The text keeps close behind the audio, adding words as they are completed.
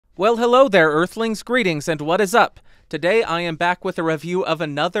Well, hello there, Earthlings. Greetings, and what is up? Today I am back with a review of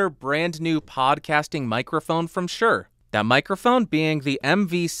another brand new podcasting microphone from Shure. That microphone being the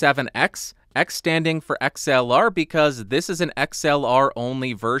MV7X, X standing for XLR because this is an XLR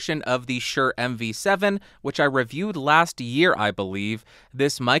only version of the Shure MV7, which I reviewed last year, I believe.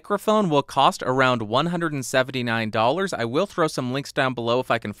 This microphone will cost around $179. I will throw some links down below if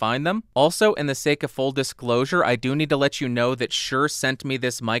I can find them. Also, in the sake of full disclosure, I do need to let you know that Shure sent me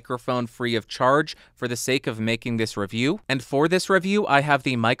this microphone free of charge for the sake of making this review. And for this review, I have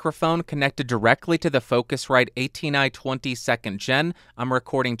the microphone connected directly to the Focusrite 18i 22nd Gen. I'm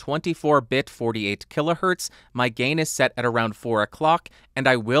recording 24-bit 48 kilohertz. My gain is set at around 4 o'clock, and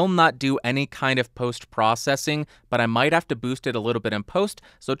I will not do any kind of post-processing, but I might have to boost it a little bit in post,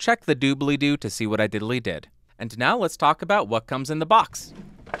 so check the doobly-doo to see what I diddly did. And now let's talk about what comes in the box.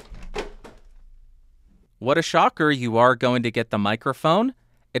 What a shocker, you are going to get the microphone.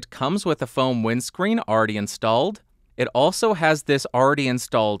 It comes with a foam windscreen already installed. It also has this already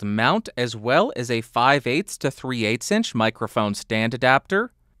installed mount, as well as a 5/8 to 3/8 inch microphone stand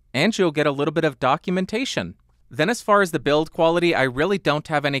adapter. And you'll get a little bit of documentation. Then as far as the build quality, I really don't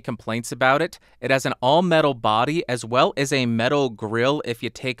have any complaints about it. It has an all-metal body as well as a metal grille if you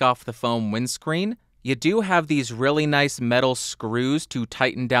take off the foam windscreen. You do have these really nice metal screws to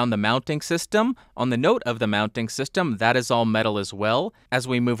tighten down the mounting system. On the note of the mounting system, that is all metal as well. As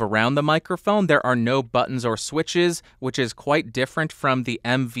we move around the microphone, there are no buttons or switches, which is quite different from the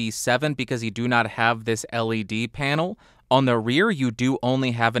MV7 because you do not have this LED panel. On the rear, you do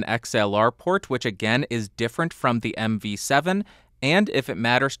only have an XLR port, which again is different from the MV7, and if it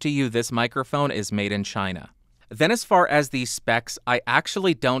matters to you, this microphone is made in China. Then as far as the specs, I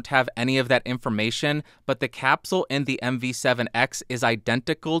actually don't have any of that information, but the capsule in the MV7X is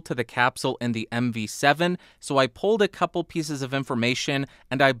identical to the capsule in the MV7, so I pulled a couple pieces of information,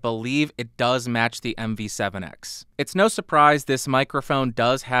 and I believe it does match the MV7X. It's no surprise this microphone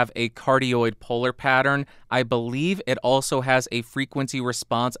does have a cardioid polar pattern. I believe it also has a frequency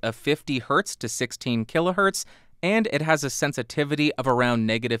response of 50 Hz to 16 kHz, and it has a sensitivity of around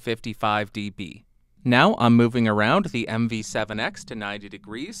 -55 dB. Now I'm moving around the MV7X to 90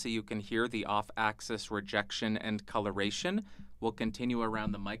 degrees so you can hear the off-axis rejection and coloration. We'll continue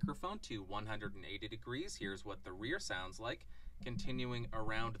around the microphone to 180 degrees. Here's what the rear sounds like. Continuing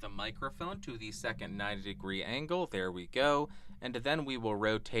around the microphone to the second 90-degree angle. There we go. And then we will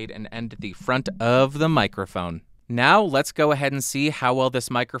rotate and end the front of the microphone. Now let's go ahead and see how well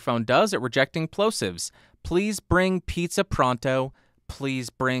this microphone does at rejecting plosives. Please bring pizza pronto. Please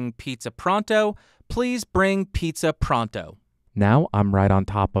bring pizza pronto. Please bring pizza pronto. Now I'm right on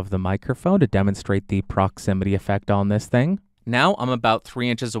top of the microphone to demonstrate the proximity effect on this thing. Now I'm about 3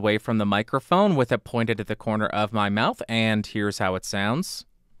 inches away from the microphone with it pointed at the corner of my mouth, and here's how it sounds.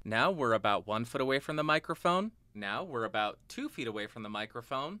 Now we're about 1 foot away from the microphone. Now we're about 2 feet away from the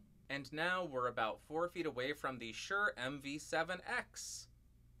microphone. And now we're about 4 feet away from the Shure MV7X.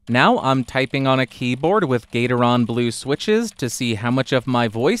 Now I'm typing on a keyboard with Gatoron blue switches to see how much of my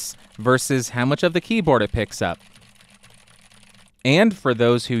voice versus how much of the keyboard it picks up. And for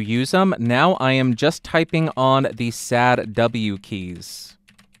those who use them, now I am just typing on the SAD W keys.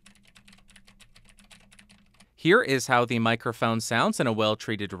 Here is how the microphone sounds in a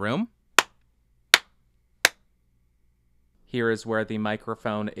well-treated room. Here is where the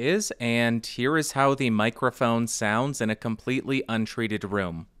microphone is, and here is how the microphone sounds in a completely untreated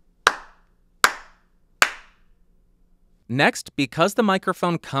room. Next, because the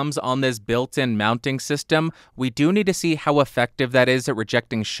microphone comes on this built-in mounting system, we do need to see how effective that is at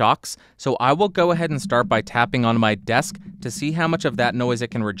rejecting shocks, so I will go ahead and start by tapping on my desk to see how much of that noise it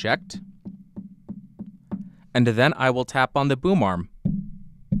can reject. And then I will tap on the boom arm.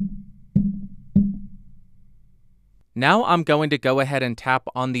 Now I'm going to go ahead and tap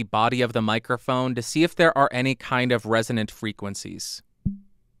on the body of the microphone to see if there are any kind of resonant frequencies.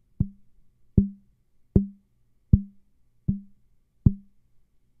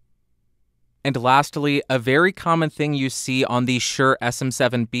 And lastly, a very common thing you see on the Shure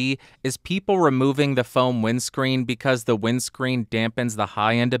SM7b is people removing the foam windscreen because the windscreen dampens the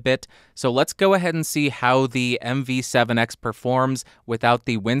high end a bit. So let's go ahead and see how the MV7X performs without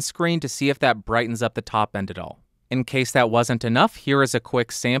the windscreen to see if that brightens up the top end at all. In case that wasn't enough, here is a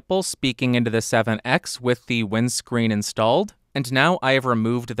quick sample speaking into the 7X with the windscreen installed. And now I have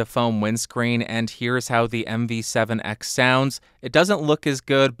removed the foam windscreen, and here's how the MV7X sounds. It doesn't look as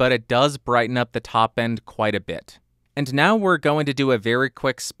good, but it does brighten up the top end quite a bit. And now we're going to do a very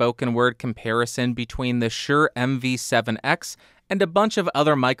quick spoken word comparison between the Shure MV7X and a bunch of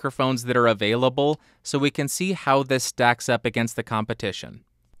other microphones that are available, so we can see how this stacks up against the competition.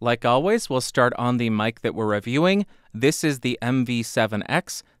 Like always, we'll start on the mic that we're reviewing. This is the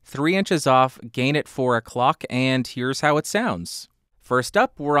MV7X, 3 inches off, gain at 4 o'clock, and here's how it sounds. First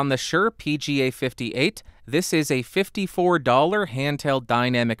up, we're on the Shure PGA58. This is a $54 handheld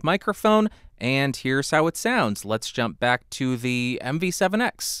dynamic microphone, and here's how it sounds. Let's jump back to the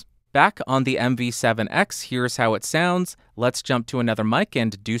MV7X. Back on the MV7X, here's how it sounds. Let's jump to another mic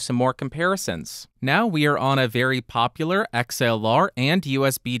and do some more comparisons. Now we are on a very popular XLR and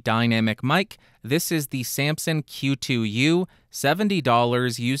USB dynamic mic. This is the Samson Q2u,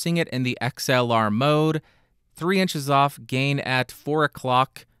 $70, using it in the XLR mode. 3 inches off, gain at 4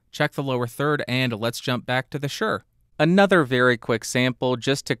 o'clock. Check the lower third, and let's jump back to the Shure. Another very quick sample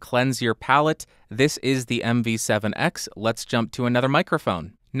just to cleanse your palate. This is the MV7X. Let's jump to another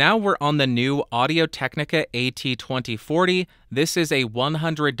microphone. Now we're on the new Audio-Technica AT2040. This is a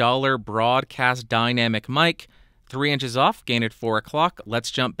 $100 broadcast dynamic mic. 3 inches off, gain at 4 o'clock. Let's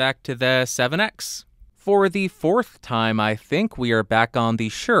jump back to the 7X. For the fourth time, I think, we are back on the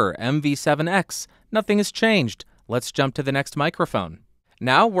Shure MV7X. Nothing has changed. Let's jump to the next microphone.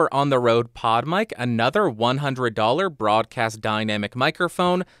 Now we're on the Rode Podmic, another $100 broadcast dynamic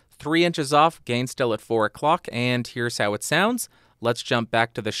microphone. 3 inches off, gain still at 4 o'clock, and here's how it sounds. Let's jump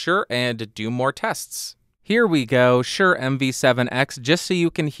back to the Shure and do more tests. Here we go, Shure MV7X, just so you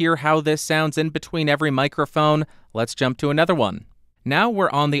can hear how this sounds in between every microphone. Let's jump to another one. Now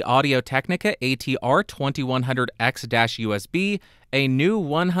we're on the Audio-Technica ATR2100X-USB, a new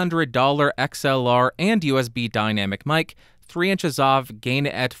 $100 XLR and USB dynamic mic. 3 inches off, gain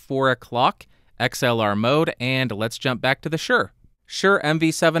at 4 o'clock, XLR mode, and let's jump back to the Shure. Shure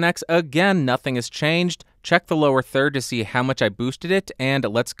MV7X, again, nothing has changed. Check the lower third to see how much I boosted it, and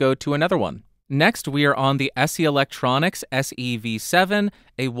let's go to another one. Next, we are on the SE Electronics SEV7,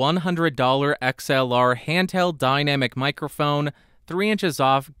 a $100 XLR handheld dynamic microphone, 3 inches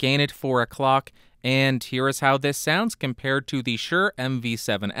off, gain at 4 o'clock, and here is how this sounds compared to the Shure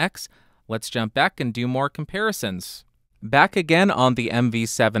MV7X. Let's jump back and do more comparisons. Back again on the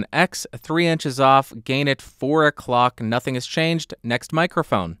MV7X, 3 inches off, gain at 4 o'clock, nothing has changed. Next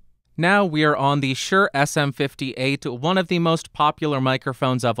microphone. Now we are on the Shure SM58, one of the most popular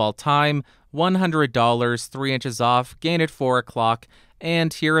microphones of all time, $100, 3 inches off, gain at 4 o'clock,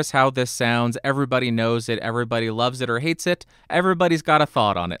 and here is how this sounds. Everybody knows it, everybody loves it or hates it, everybody's got a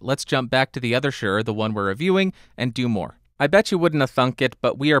thought on it. Let's jump back to the other Shure, the one we're reviewing, and do more. I bet you wouldn't have thunk it,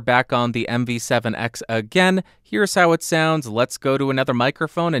 but we are back on the MV7X again. Here's how it sounds. Let's go to another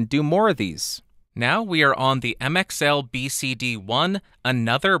microphone and do more of these. Now we are on the MXL BCD-1,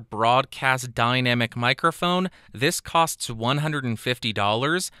 another broadcast dynamic microphone. This costs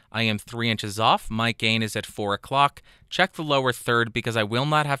 $150. I am 3 inches off. My gain is at 4 o'clock. Check the lower third because I will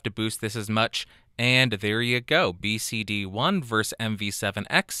not have to boost this as much. And there you go, BCD-1 versus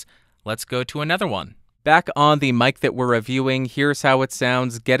MV7X. Let's go to another one. Back on the mic that we're reviewing, here's how it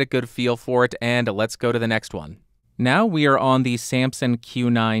sounds, get a good feel for it, and let's go to the next one. Now we are on the Samson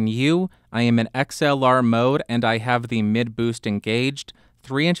Q9u. I am in XLR mode, and I have the mid-boost engaged.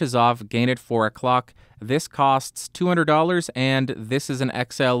 3 inches off, gain at 4 o'clock. This costs $200, and this is an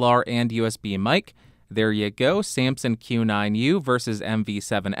XLR and USB mic. There you go, Samson Q9u versus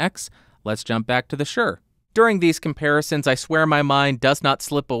MV7X. Let's jump back to the Shure. During these comparisons, I swear my mind does not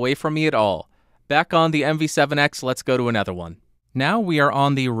slip away from me at all. Back on the MV7X, let's go to another one. Now we are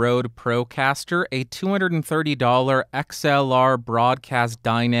on the Rode Procaster, a $230 XLR broadcast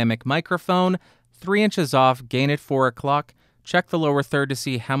dynamic microphone, 3 inches off, gain at 4 o'clock. Check the lower third to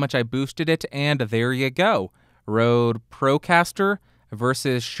see how much I boosted it, and there you go. Rode Procaster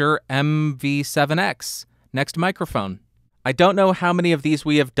versus Shure MV7X. Next microphone. I don't know how many of these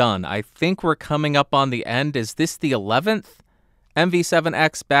we have done. I think we're coming up on the end. Is this the 11th?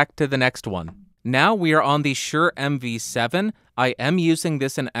 MV7X, back to the next one. Now we are on the Shure MV7. I am using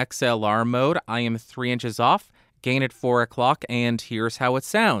this in XLR mode. I am 3 inches off, gain at 4 o'clock, and here's how it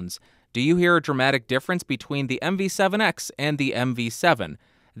sounds. Do you hear a dramatic difference between the MV7X and the MV7?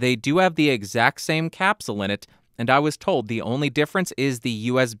 They do have the exact same capsule in it, and I was told the only difference is the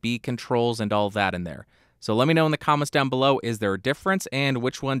USB controls and all that in there. So let me know in the comments down below, is there a difference, and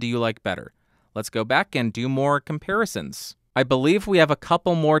which one do you like better? Let's go back and do more comparisons. I believe we have a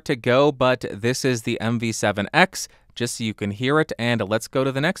couple more to go, but this is the MV7X, just so you can hear it, and let's go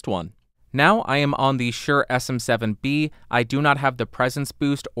to the next one. Now I am on the Shure SM7b. I do not have the presence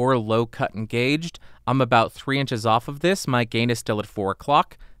boost or low cut engaged. I'm about 3 inches off of this. My gain is still at 4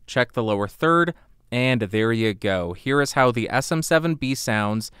 o'clock. Check the lower third, and there you go. Here is how the SM7b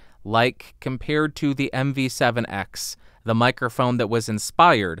sounds like compared to the MV7X, the microphone that was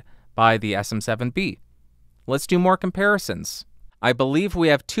inspired by the SM7b. Let's do more comparisons. I believe we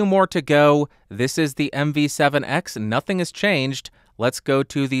have 2 more to go. This is the MV7X. Nothing has changed. Let's go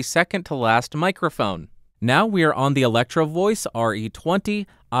to the second to last microphone. Now we are on the Electro Voice RE20.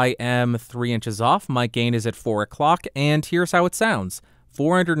 I am 3 inches off. My gain is at 4 o'clock, and here's how it sounds.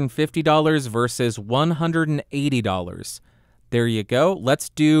 $450 versus $180. There you go. Let's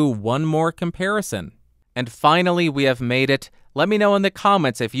do one more comparison. And finally, we have made it. Let me know in the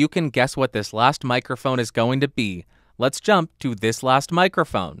comments if you can guess what this last microphone is going to be. Let's jump to this last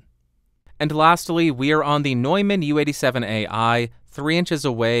microphone. And lastly, we are on the Neumann U87AI, 3 inches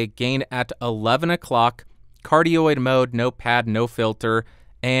away, gain at 11 o'clock, cardioid mode, no pad, no filter,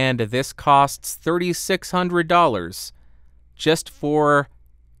 and this costs $3,600 just for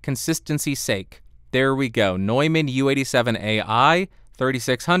consistency's sake. There we go. Neumann U87AI,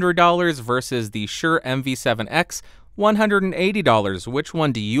 $3,600 versus the Shure MV7X, $180. Which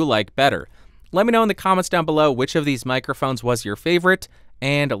one do you like better? Let me know in the comments down below which of these microphones was your favorite,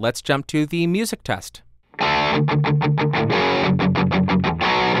 and let's jump to the music test.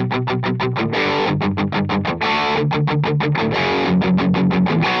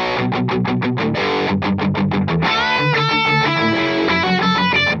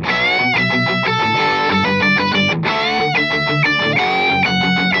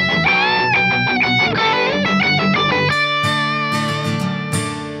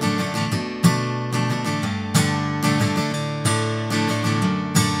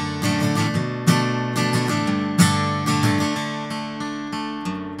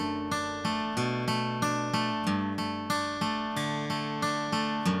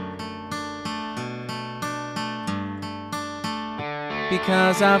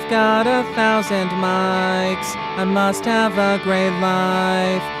 Because I've got 1,000 mics, I must have a great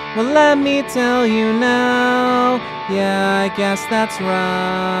life. Well, let me tell you now, yeah, I guess that's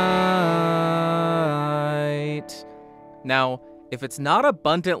right. Now, if it's not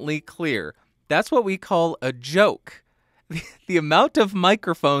abundantly clear, that's what we call a joke. The amount of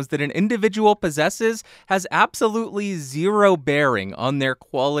microphones that an individual possesses has absolutely zero bearing on their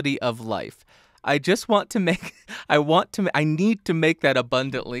quality of life. I need to make that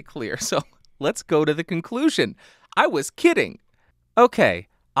abundantly clear. So let's go to the conclusion. I was kidding. Okay,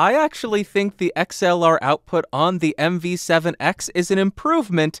 I actually think the XLR output on the MV7X is an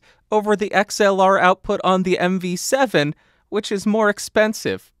improvement over the XLR output on the MV7, which is more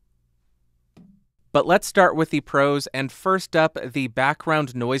expensive. But let's start with the pros, and first up, the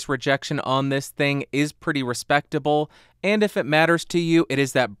background noise rejection on this thing is pretty respectable, and if it matters to you, it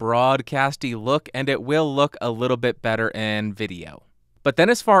is that broadcasty look, and it will look a little bit better in video. But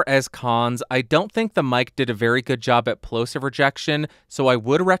then as far as cons, I don't think the mic did a very good job at plosive rejection, so I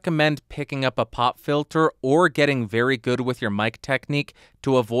would recommend picking up a pop filter or getting very good with your mic technique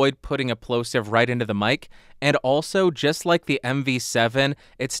to avoid putting a plosive right into the mic. And also, just like the MV7,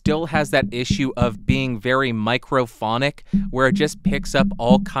 it still has that issue of being very microphonic, where it just picks up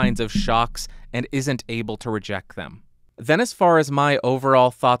all kinds of shocks and isn't able to reject them. Then as far as my overall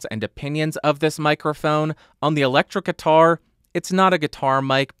thoughts and opinions of this microphone, on the electric guitar, it's not a guitar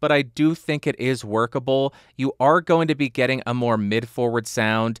mic, but I do think it is workable. You are going to be getting a more mid-forward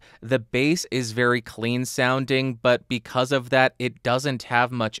sound. The bass is very clean sounding, but because of that, it doesn't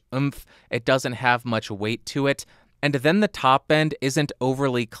have much oomph. It doesn't have much weight to it. And then the top end isn't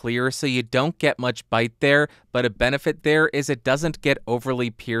overly clear, so you don't get much bite there, but a benefit there is it doesn't get overly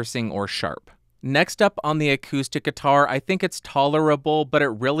piercing or sharp. Next up on the acoustic guitar, I think it's tolerable, but it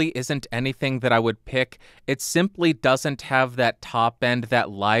really isn't anything that I would pick. It simply doesn't have that top end, that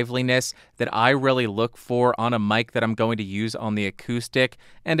liveliness that I really look for on a mic that I'm going to use on the acoustic,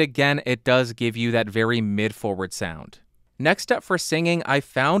 and again, it does give you that very mid-forward sound. Next up for singing, I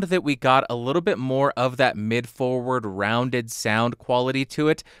found that we got a little bit more of that mid-forward rounded sound quality to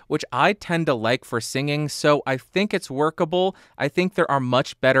it, which I tend to like for singing, so I think it's workable. I think there are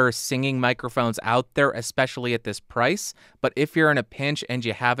much better singing microphones out there, especially at this price, but if you're in a pinch and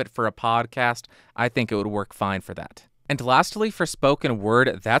you have it for a podcast, I think it would work fine for that. And lastly, for spoken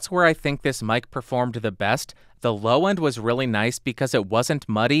word, that's where I think this mic performed the best. The low end was really nice because it wasn't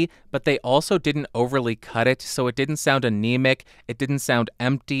muddy, but they also didn't overly cut it, so it didn't sound anemic, it didn't sound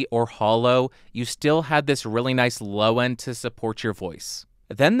empty or hollow. You still had this really nice low end to support your voice.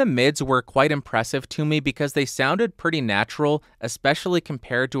 Then the mids were quite impressive to me because they sounded pretty natural, especially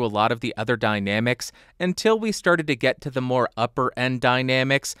compared to a lot of the other dynamics, until we started to get to the more upper end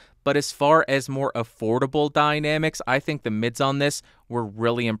dynamics. But as far as more affordable dynamics, I think the mids on this were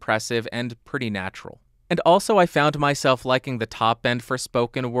really impressive and pretty natural. And also I found myself liking the top end for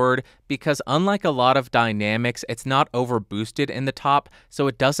spoken word because unlike a lot of dynamics, it's not overboosted in the top, so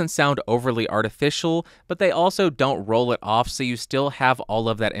it doesn't sound overly artificial, but they also don't roll it off, so you still have all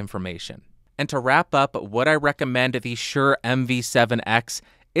of that information. And to wrap up, would I recommend the Shure MV7X?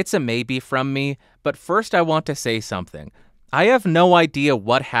 It's a maybe from me, but first I want to say something. I have no idea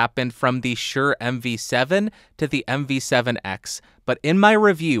what happened from the Shure MV7 to the MV7X, but in my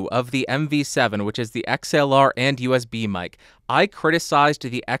review of the MV7, which is the XLR and USB mic, I criticized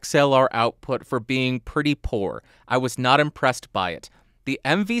the XLR output for being pretty poor. I was not impressed by it. The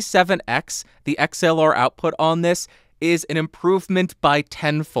MV7X, the XLR output on this, is an improvement by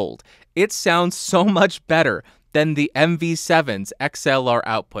tenfold. It sounds so much better than the MV7's XLR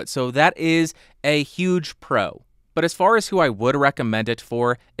output, so that is a huge pro. But as far as who I would recommend it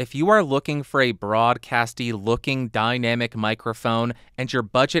for, if you are looking for a broadcasty-looking dynamic microphone and your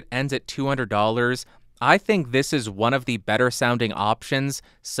budget ends at $200, I think this is one of the better sounding options,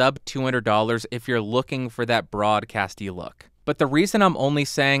 sub $200 if you're looking for that broadcasty look. But the reason I'm only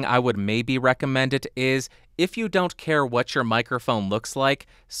saying I would maybe recommend it is if you don't care what your microphone looks like,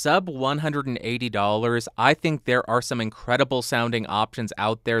 sub $180, I think there are some incredible sounding options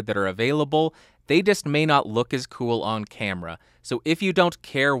out there that are available. They just may not look as cool on camera. So if you don't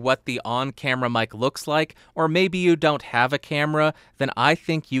care what the on-camera mic looks like, or maybe you don't have a camera, then I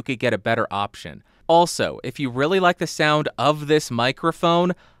think you could get a better option. Also, if you really like the sound of this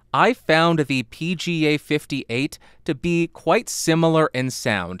microphone, I found the PGA58 to be quite similar in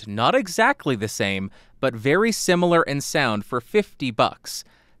sound. Not exactly the same, but very similar in sound for $50.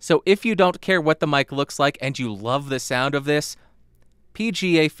 So if you don't care what the mic looks like and you love the sound of this,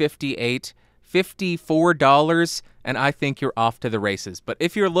 PGA58, $54, and I think you're off to the races. But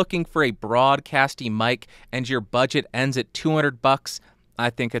if you're looking for a broadcasty mic and your budget ends at $200, I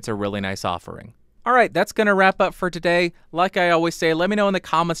think it's a really nice offering. All right, that's going to wrap up for today. Like I always say, let me know in the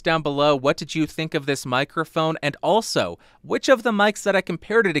comments down below, what did you think of this microphone? And also, which of the mics that I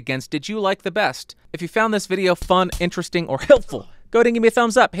compared it against did you like the best? If you found this video fun, interesting, or helpful, go ahead and give me a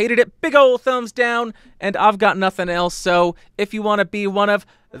thumbs up. Hated it, big ol' thumbs down. And I've got nothing else, so if you want to be one of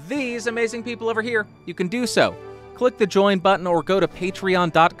these amazing people over here, you can do so. Click the join button or go to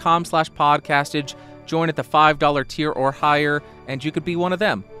patreon.com/podcastage, join at the $5 tier or higher, and you could be one of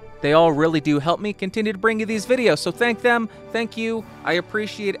them. They all really do help me continue to bring you these videos, so thank them, thank you. I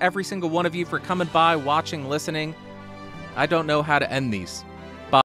appreciate every single one of you for coming by, watching, listening. I don't know how to end these.